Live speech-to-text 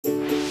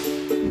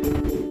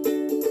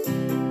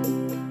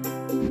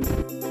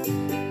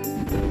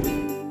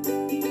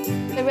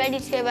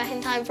ready to go back in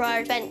time for our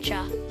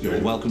adventure. You're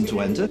welcome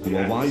to enter. You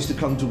are wise to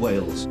come to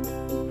Wales.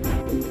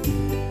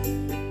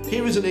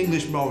 Here is an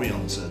English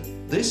morion.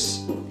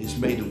 This is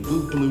made of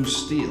good blue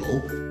steel.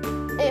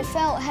 It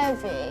felt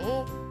heavy.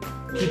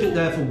 Keep it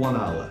there for 1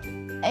 hour.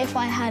 If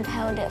I had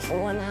held it for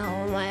 1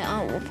 hour, my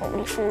arm would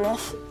probably fall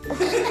off.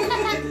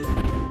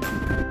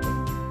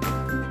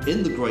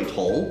 In the Great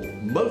Hall,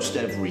 most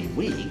every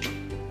week,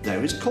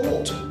 there is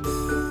court.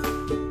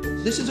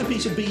 This is a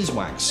piece of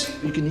beeswax.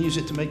 You can use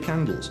it to make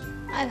candles.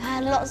 I've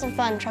had lots of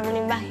fun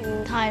travelling back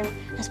in time,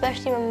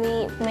 especially when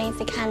we made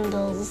the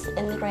candles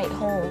in the Great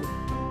Hall.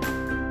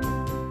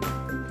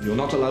 You're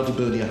not allowed to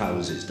burn your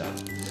houses down.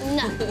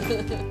 No.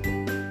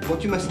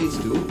 What you must need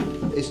to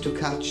do is to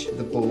catch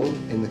the ball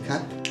in the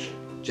cup,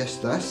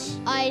 just thus.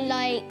 I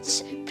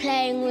liked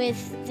playing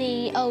with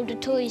the older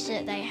toys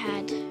that they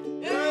had.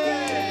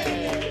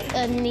 Yay!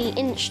 And the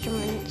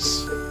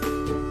instruments.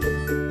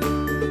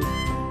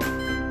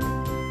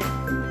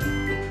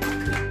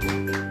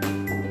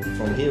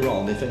 From here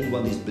on, if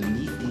anyone is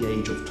beneath the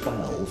age of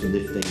 12 and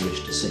if they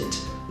wish to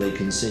sit, they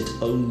can sit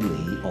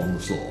only on the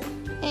floor.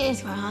 It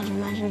is quite hard to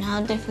imagine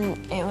how different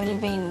it would have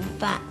been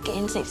back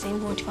in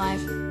 1645.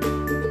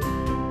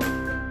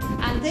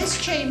 And this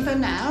chamber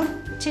now,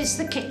 'tis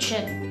the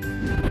kitchen.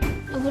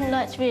 I wouldn't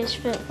like to be a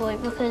split boy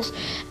because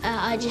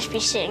I'd just be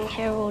sitting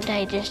here all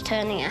day just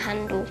turning a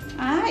handle.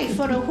 Aye,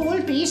 for a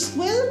whole beast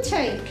will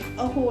take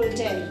a whole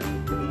day.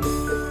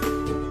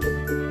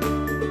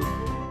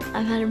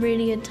 I've had a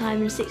really good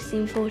time in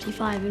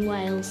 1645 in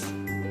Wales.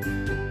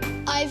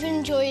 I've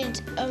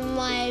enjoyed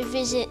my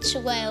visit to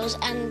Wales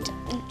and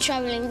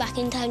travelling back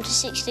in time to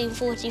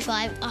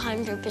 1645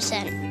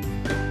 100%.